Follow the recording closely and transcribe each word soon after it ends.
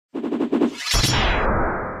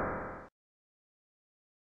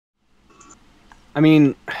I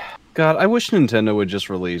mean, God, I wish Nintendo would just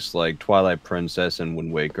release like Twilight Princess and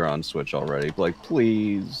Wind Waker on Switch already. Like,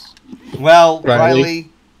 please. Well, Riley,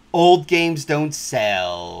 old games don't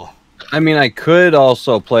sell. I mean, I could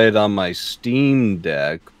also play it on my Steam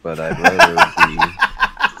Deck, but I'd rather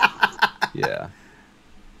be... Yeah.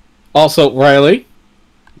 Also, Riley?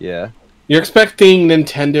 Yeah? You're expecting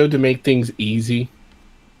Nintendo to make things easy?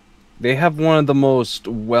 They have one of the most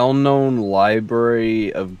well-known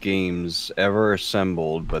library of games ever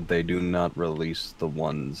assembled, but they do not release the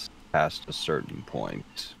ones past a certain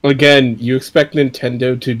point. Again, you expect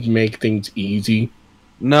Nintendo to make things easy?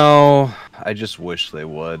 No, I just wish they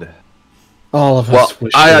would. All of us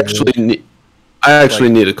wish I actually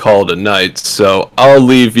need to call it a night, so I'll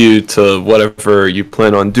leave you to whatever you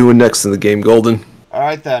plan on doing next in the game, Golden.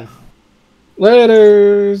 Alright then.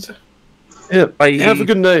 Laters! Yeah, bye. Have a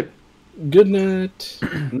good night. Good night.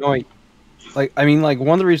 No, I mean, like, one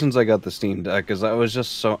of the reasons I got the Steam Deck is I'm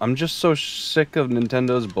just so sick of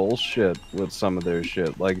Nintendo's bullshit with some of their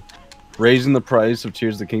shit. Like, raising the price of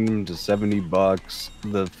Tears of the Kingdom to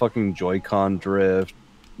 $70, the fucking Joy-Con drift,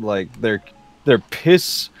 like, their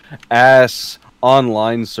piss-ass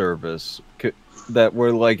online service that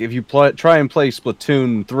were like, if you try and play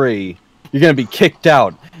Splatoon 3, you're gonna be kicked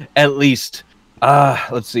out. At least,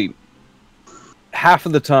 let's see. Half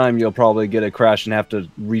of the time you'll probably get a crash and have to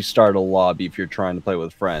restart a lobby if you're trying to play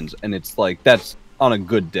with friends, and it's like, that's on a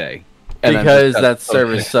good day. And because that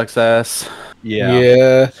service sucks ass.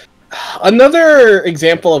 Yeah. Another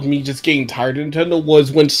example of me just getting tired of Nintendo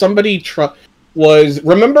was when somebody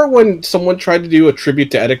remember when someone tried to do a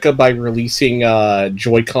tribute to Etika by releasing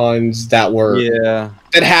Joy-Cons that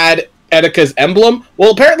had Etika's emblem?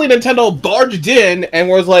 Well, apparently Nintendo barged in and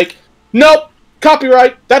was like, nope,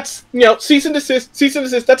 copyright. That's, cease and desist. Cease and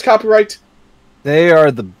desist. That's copyright. They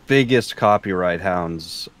are the biggest copyright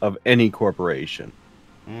hounds of any corporation.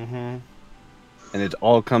 Mm-hmm. And it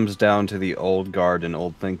all comes down to the old guard and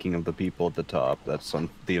old thinking of the people at the top. That's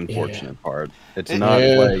the unfortunate part. It's not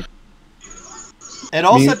like... It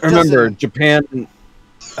also remember, Japan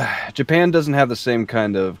doesn't have the same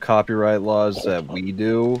kind of copyright laws that we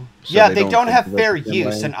do. So yeah, they don't have fair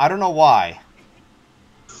use, and I don't know why.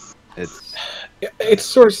 It's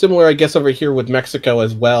sort of similar, I guess, over here with Mexico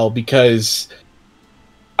as well, because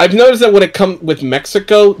I've noticed that when it comes with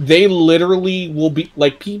Mexico, they literally will be,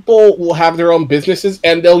 like, people will have their own businesses,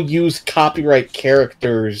 and they'll use copyright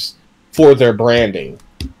characters for their branding.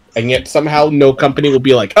 And yet, somehow, no company will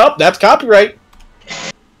be like, oh, that's copyright.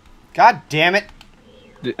 God damn it.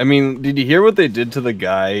 I mean, did you hear what they did to the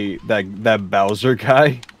guy, that Bowser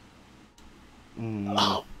guy?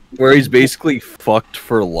 Where he's basically fucked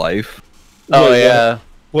for life. Oh, yeah.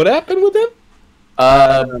 What happened with him?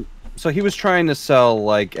 So he was trying to sell,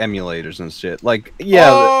 like, emulators and shit. Like,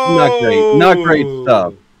 yeah, not great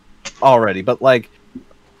stuff already, but, like,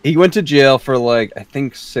 he went to jail for, like, I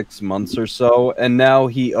think 6 months or so, and now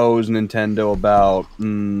he owes Nintendo about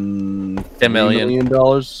 $10 million.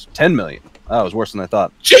 $10 million. That was worse than I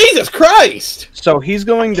thought. Jesus Christ! So he's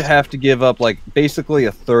going to have to give up, like, basically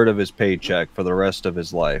a third of his paycheck for the rest of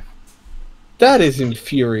his life. That is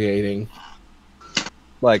infuriating.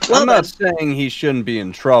 Like, I'm not saying he shouldn't be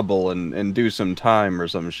in trouble and do some time or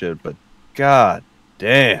some shit, but god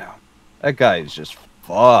damn. That guy is just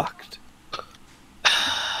fucked.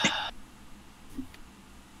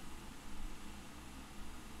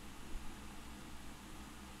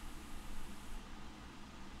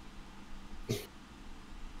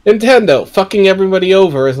 Nintendo, fucking everybody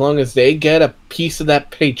over as long as they get a piece of that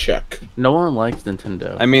paycheck. No one likes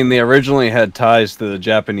Nintendo. I mean, they originally had ties to the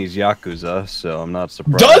Japanese Yakuza, so I'm not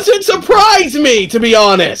surprised. Doesn't surprise me, to be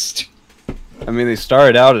honest! I mean, they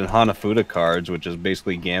started out in Hanafuda cards, which is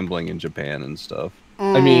basically gambling in Japan and stuff.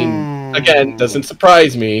 I mean, again, doesn't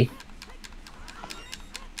surprise me.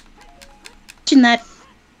 That.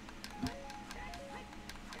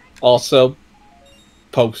 Also,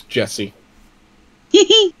 post Jesse.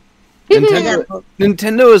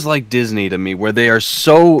 Nintendo is like Disney to me, where they are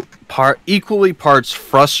so equally parts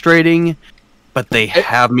frustrating, but they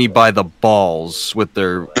have me by the balls with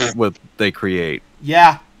what they create.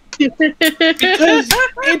 Yeah, because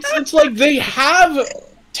it's like they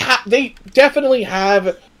definitely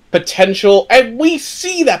have potential, and we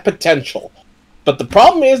see that potential. But the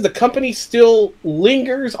problem is the company still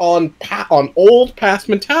lingers on old past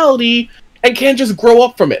mentality and can't just grow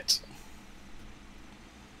up from it.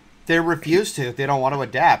 they refuse to. They don't want to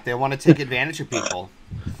adapt. They want to take advantage of people.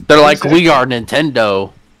 They're like, we are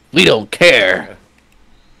Nintendo. We don't care.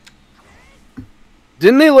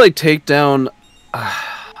 Didn't they, like, take down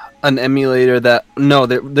an emulator that... No,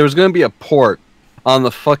 there was going to be a port on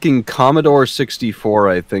the fucking Commodore 64,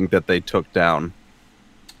 I think, that they took down.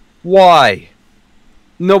 Why?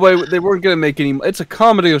 Nobody, they weren't gonna make any. It's a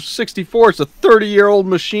Commodore 64. It's a 30-year-old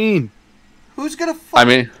machine. Who's gonna? I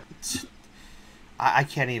mean, I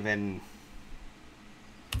can't even.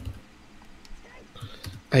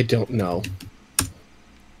 I don't know.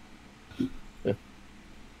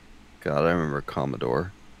 God, I remember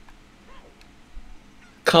Commodore.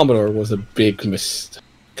 Commodore was a big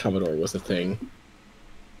Commodore was a thing.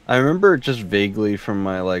 I remember it just vaguely from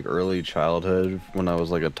my like early childhood when I was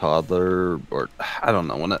like a toddler, or I don't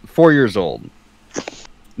know, 4 years old.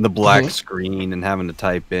 The black screen and having to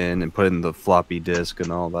type in and put in the floppy disk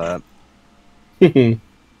and all that. But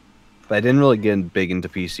I didn't really get big into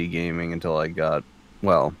PC gaming until I got,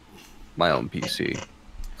 well, my own PC.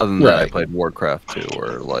 Other than that, I played Warcraft 2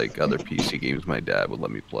 or like other PC games my dad would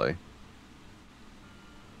let me play.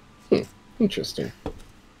 Interesting.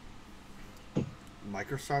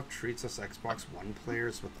 Microsoft treats us Xbox One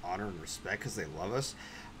players with honor and respect because they love us.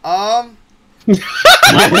 I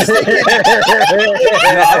was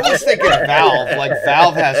thinking Valve. Like,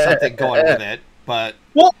 Valve has something going with it, but...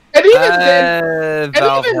 Well, and even then...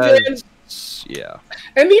 Valve and even has, then... Yeah.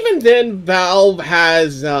 And even then, Valve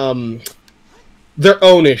has their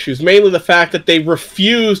own issues. Mainly the fact that they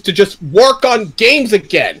refuse to just work on games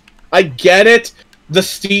again. I get it. The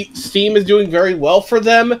Steam is doing very well for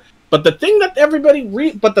them. But the thing that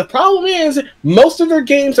but the problem is, most of their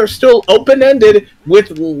games are still open-ended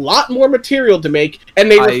with a lot more material to make, and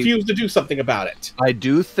they refuse to do something about it. I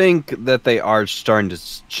do think that they are starting to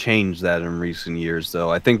change that in recent years, though.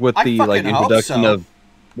 I think with the like introduction of,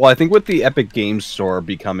 well, I think with the Epic Games Store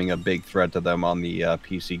becoming a big threat to them on the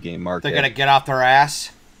PC game market, they're gonna get off their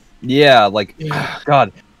ass. Yeah, like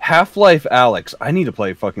God. Half-Life Alyx, I need to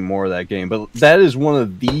play fucking more of that game, but that is one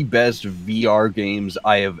of the best VR games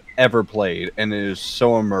I have ever played, and it is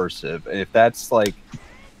so immersive. And if that's like,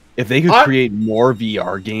 if they could create more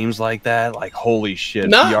VR games like that, like holy shit,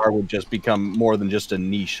 VR would just become more than just a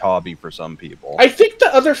niche hobby for some people. I think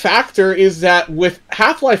the other factor is that with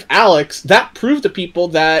Half-Life Alyx, that proved to people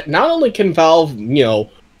that not only can Valve,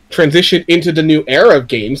 transition into the new era of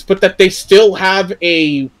games, but that they still have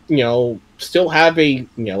a, like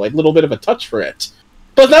little bit of a touch for it.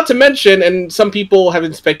 But not to mention, and some people have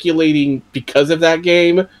been speculating because of that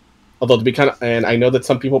game, although to be and I know that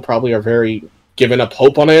some people probably are very giving up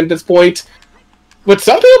hope on it at this point, but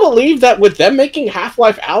some people believe that with them making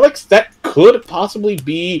Half-Life Alyx, that could possibly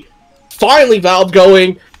be finally Valve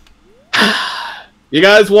going, you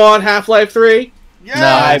guys want Half-Life 3?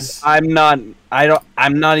 Yes! No,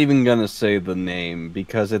 I'm not even gonna say the name,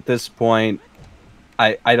 because at this point,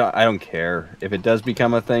 I don't care. If it does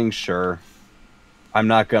become a thing, sure. I'm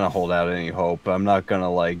not gonna hold out any hope. I'm not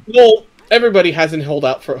gonna like. Well, everybody hasn't held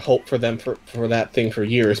out for hope for them for that thing for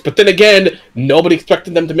years. But then again, nobody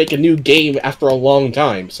expected them to make a new game after a long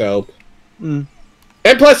time. So, and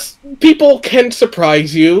plus, people can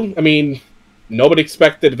surprise you. I mean, nobody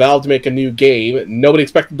expected Valve to make a new game. Nobody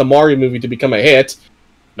expected the Mario movie to become a hit.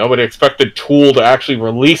 Nobody expected Tool to actually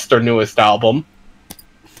release their newest album.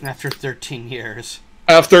 After 13 years.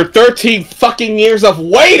 After 13 fucking years of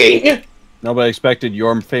waiting! Nobody expected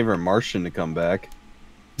your favorite Martian to come back.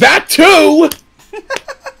 That too!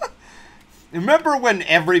 Remember when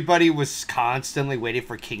everybody was constantly waiting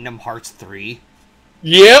for Kingdom Hearts 3?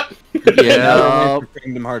 Yep. Yeah.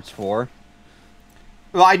 Kingdom Hearts 4.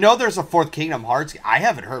 Well, I know there's a fourth Kingdom Hearts. I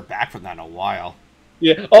haven't heard back from that in a while.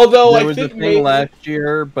 Yeah, although there was a thing last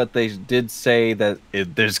year, but they did say that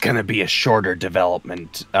there's going to be a shorter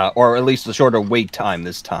development, or at least a shorter wait time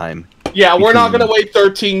this time. Yeah, we're not going to wait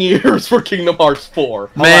 13 years for Kingdom Hearts 4.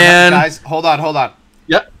 Man, guys, hold on.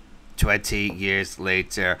 Yep. 20 years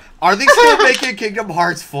later, are they still making Kingdom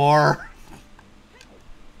Hearts 4?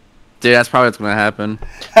 Dude, that's probably what's going to happen.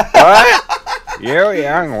 What? You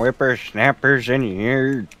young whippersnappers in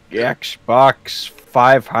your Xbox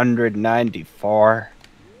 594.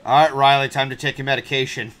 Alright, Riley, time to take your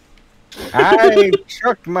medication. I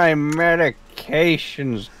took my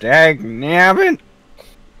medications, dagnabbit.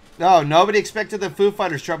 No, nobody expected the Foo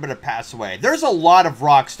Fighters drummer to pass away. There's a lot of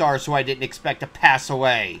rock stars who I didn't expect to pass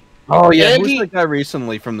away. Oh, yeah, who's the guy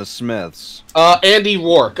recently from the Smiths? Andy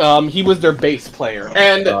Rourke. He was their bass player.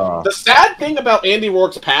 And the sad thing about Andy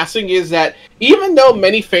Rourke's passing is that even though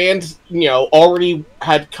many fans, already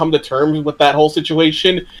had come to terms with that whole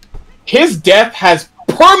situation, his death has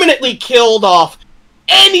permanently killed off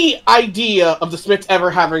any idea of the Smiths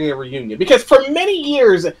ever having a reunion. Because for many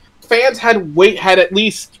years, fans had at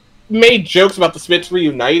least made jokes about the Smiths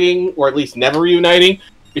reuniting, or at least never reuniting,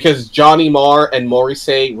 because Johnny Marr and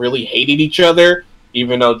Morrissey really hated each other.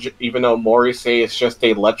 even though Morrissey is just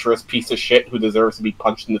a lecherous piece of shit who deserves to be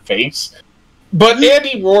punched in the face. But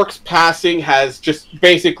Andy Rourke's passing has just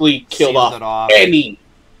basically killed off any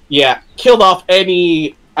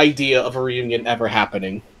idea of a reunion ever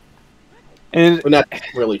happening. And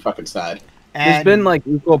that's really fucking sad. There's been like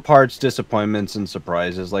equal parts disappointments and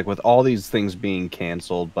surprises, like with all these things being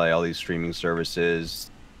canceled by all these streaming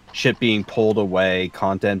services, shit being pulled away,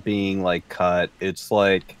 content being like cut. It's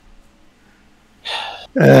like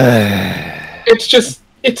it's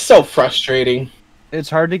so frustrating. It's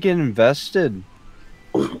hard to get invested.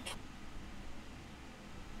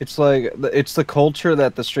 It's like it's the culture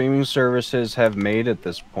that the streaming services have made at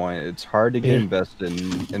this point. It's hard to get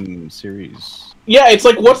invested in series. Yeah, it's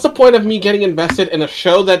like, what's the point of me getting invested in a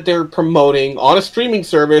show that they're promoting on a streaming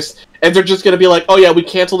service, and they're just gonna be like, oh yeah, we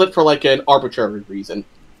canceled it for like an arbitrary reason.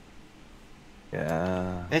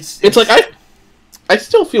 Yeah, it's like I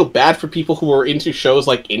still feel bad for people who are into shows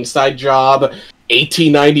like Inside Job,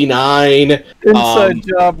 1899. Inside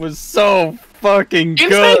Job was so fucking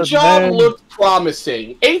good. Inside Job man. looked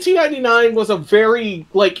promising. 1899 was a very,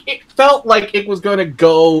 like, it felt like it was going to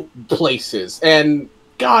go places. And,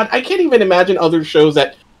 God, I can't even imagine other shows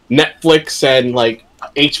that Netflix and, like,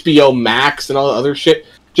 HBO Max and all the other shit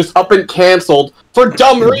just up and canceled for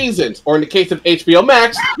dumb reasons. Or in the case of HBO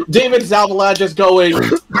Max, David Zavala just going,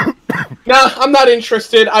 nah, I'm not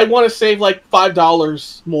interested. I want to save, like,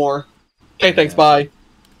 $5 more. Okay, thanks, bye.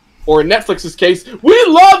 Or in Netflix's case, we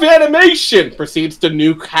love animation! Proceeds to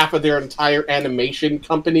nuke half of their entire animation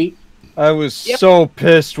company. I was so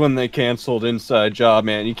pissed when they canceled Inside Job,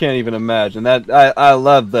 man. You can't even imagine. I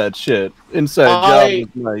love that shit. Inside Job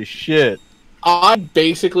was my shit. I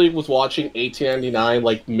basically was watching 1899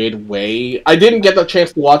 like midway. I didn't get the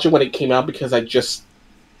chance to watch it when it came out because I just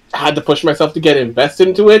had to push myself to get invested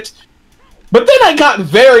into it. But then I got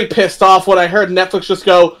very pissed off when I heard Netflix just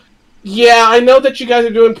go, yeah, I know that you guys are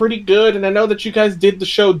doing pretty good, and I know that you guys did the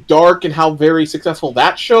show Dark and how very successful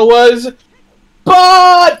that show was,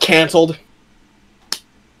 but canceled.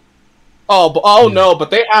 Oh no, but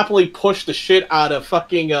they happily pushed the shit out of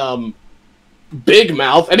fucking Big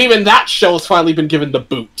Mouth, and even that show has finally been given the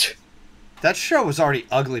boot. That show was already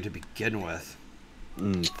ugly to begin with.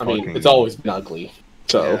 I mean, it's always been ugly.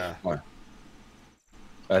 So, yeah.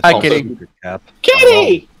 Hi, Kitty.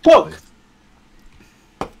 Kitty, poke.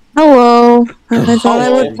 Hello. I thought I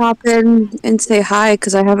would pop in and say hi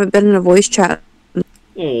because I haven't been in a voice chat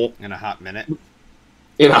in a hot minute.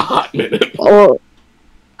 Oh,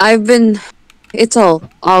 I've been.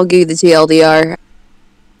 I'll give you the TLDR.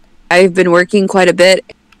 I've been working quite a bit.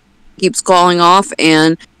 Keeps calling off,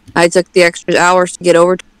 and I took the extra hours to get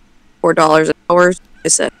over to $4 an hour. I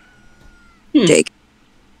said, Jake.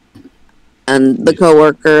 And the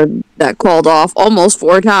coworker that called off almost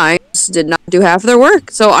 4 times did not do half of their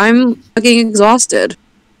work, so I'm fucking exhausted.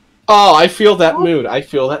 Oh, I feel that mood. I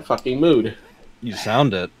feel that fucking mood. You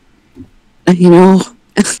sound it. You know.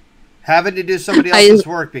 Having to do somebody else's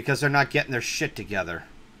work because they're not getting their shit together.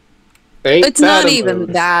 It's not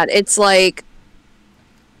even that. It's like,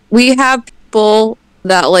 we have people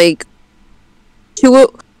that, like,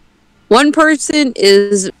 one person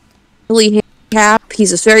is really handicapped.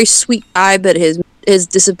 He's a very sweet guy, but his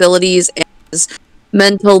disabilities and his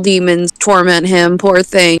mental demons torment him, poor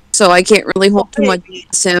thing. So I can't really hold too much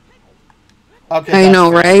against him. Okay, I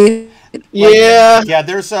know, right? Yeah. Yeah,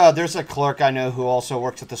 there's a clerk I know who also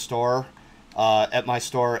works at the store, at my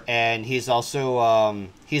store, and he's also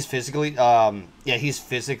he's physically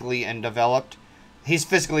undeveloped. He's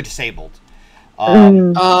physically disabled.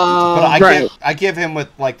 But I give him with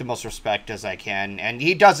like the most respect as I can, and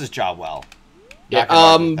he does his job well.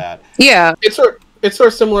 Yeah. It's sort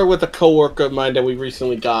of similar with a coworker of mine that we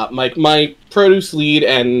recently got. My produce lead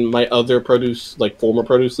and my other former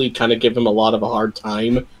produce lead kind of give him a lot of a hard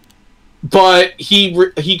time. But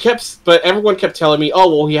everyone kept telling me,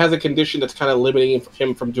 oh, well, he has a condition that's kind of limiting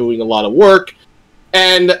him from doing a lot of work.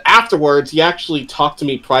 And afterwards, he actually talked to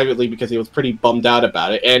me privately because he was pretty bummed out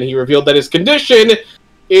about it. And he revealed that his condition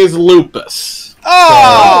is lupus.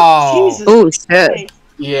 Oh! Oh, shit.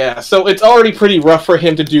 Yeah, so it's already pretty rough for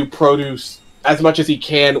him to do produce as much as he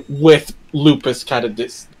can with lupus kind of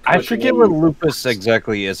this. I forget what lupus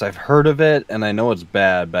exactly is. I've heard of it, and I know it's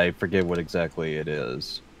bad, but I forget what exactly it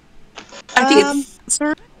is. I think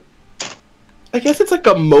I guess it's like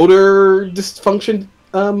a motor dysfunction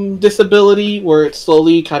disability where it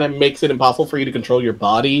slowly kind of makes it impossible for you to control your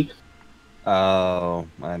body. Oh,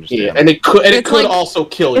 I understand. Yeah, and it could also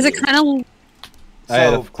kill you. Is it kind of...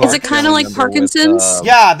 So, is it kind of like Parkinson's?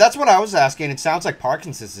 Yeah, that's what I was asking. It sounds like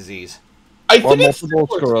Parkinson's disease. Or multiple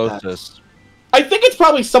sclerosis. I think it's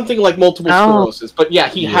probably something like multiple sclerosis, but yeah,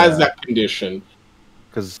 he has that condition.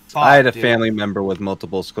 Because I had a family member with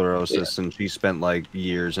multiple sclerosis, and she spent like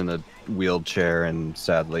years in a wheelchair, and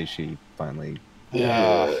sadly, she finally.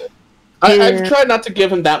 I've tried not to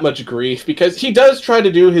give him that much grief because he does try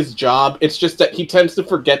to do his job. It's just that he tends to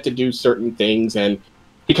forget to do certain things, and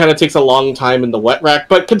he kind of takes a long time in the wet rack.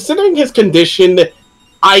 But considering his condition,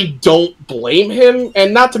 I don't blame him.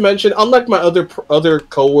 And not to mention, unlike my other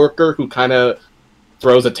coworker who kind of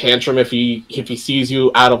throws a tantrum if he sees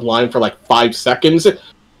you out of line for like 5 seconds,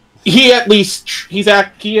 he at least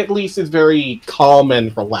is very calm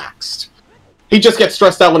and relaxed. He just gets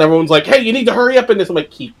stressed out when everyone's like, "Hey, you need to hurry up in this." I'm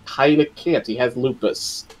like, he kind of can't. He has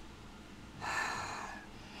lupus.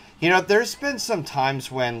 You know, there's been some times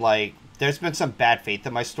when, like, there's been some bad faith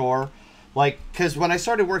in my store. Like, because when I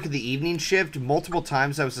started working the evening shift, multiple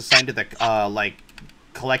times I was assigned to the, like,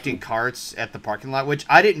 collecting carts at the parking lot, which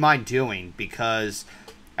I didn't mind doing because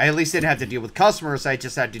I at least didn't have to deal with customers. I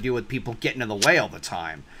just had to deal with people getting in the way all the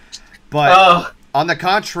time. But on the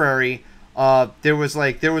contrary... there was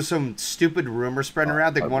some stupid rumor spreading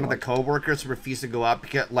around that one of the coworkers refused to go out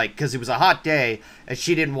because it was a hot day and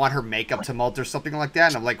she didn't want her makeup to melt or something like that.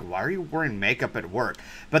 And I'm like, why are you wearing makeup at work?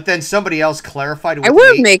 But then somebody else clarified with me. I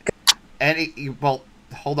wear makeup. And well,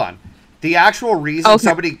 hold on. The actual reason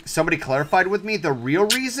somebody clarified with me, the real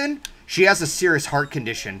reason, she has a serious heart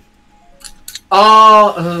condition.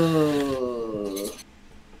 I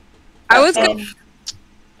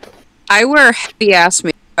wear heavy ass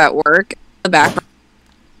makeup at work. The background,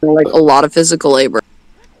 like a lot of physical labor.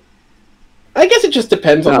 I guess it just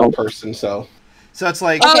depends on the person. So it's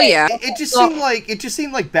like, it just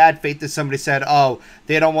seemed like bad faith that somebody said, "Oh,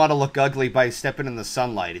 they don't want to look ugly by stepping in the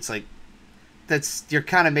sunlight." It's like you're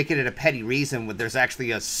kind of making it a petty reason when there's actually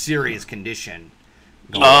a serious condition.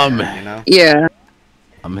 You know? Yeah,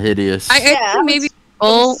 I'm hideous. I think maybe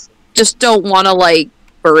people just don't want to like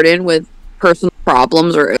burden with personal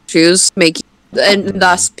problems or issues, and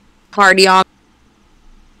thus party on.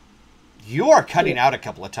 You are cutting out a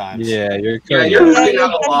couple of times. Yeah, you're cutting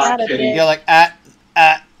out a lot, Kitty. You're like,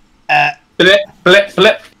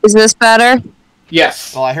 flip. Is this better?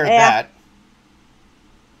 Yes. Well, I heard that.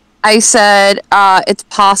 I said it's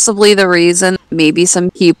possibly the reason maybe some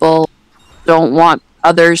people don't want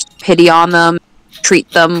others to pity on them, treat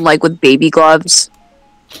them like with baby gloves.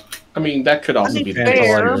 I mean, that could also be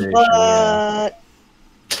fair, but...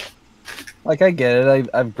 Like, I get it.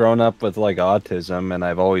 I've grown up with, like, autism, and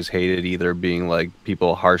I've always hated either being, like,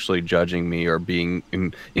 people harshly judging me or being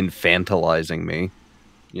infantilizing me.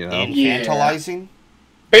 You know? Infantilizing?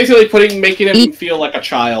 Basically making him feel like a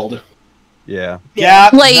child. Yeah. Yeah,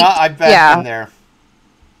 like, I've been there.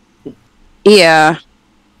 Yeah.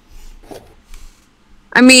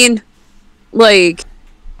 I mean, like,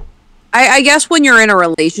 I guess when you're in a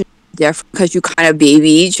relationship, it's different because you kind of baby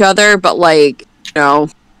each other, but, like, you know...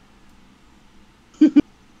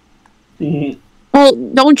 Well,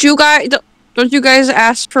 don't you guys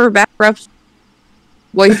ask for back rubs,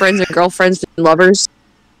 boyfriends and girlfriends and lovers?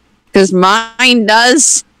 Because mine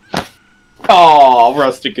does. Oh,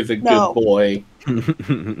 Rustic is a good boy.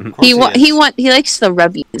 He likes the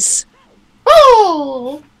rubbies.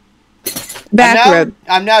 Oh, back rub.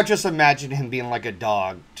 I'm now just imagining him being like a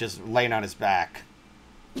dog, just laying on his back.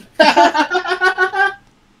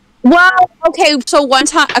 Well, okay, so one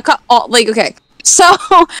time, so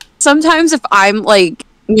sometimes if I'm, like,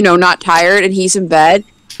 you know, not tired and he's in bed,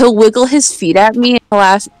 he'll wiggle his feet at me and he'll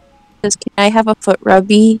ask, "Can I have a foot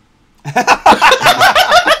rubby?"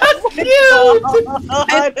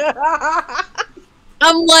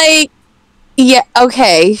 I'm like, yeah,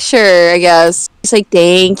 okay, sure, I guess. He's like,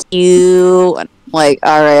 "Thank you." And I'm like,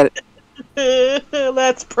 alright.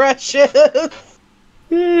 That's precious.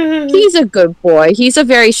 He's a good boy. He's a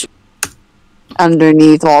very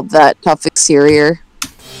underneath all that tough exterior.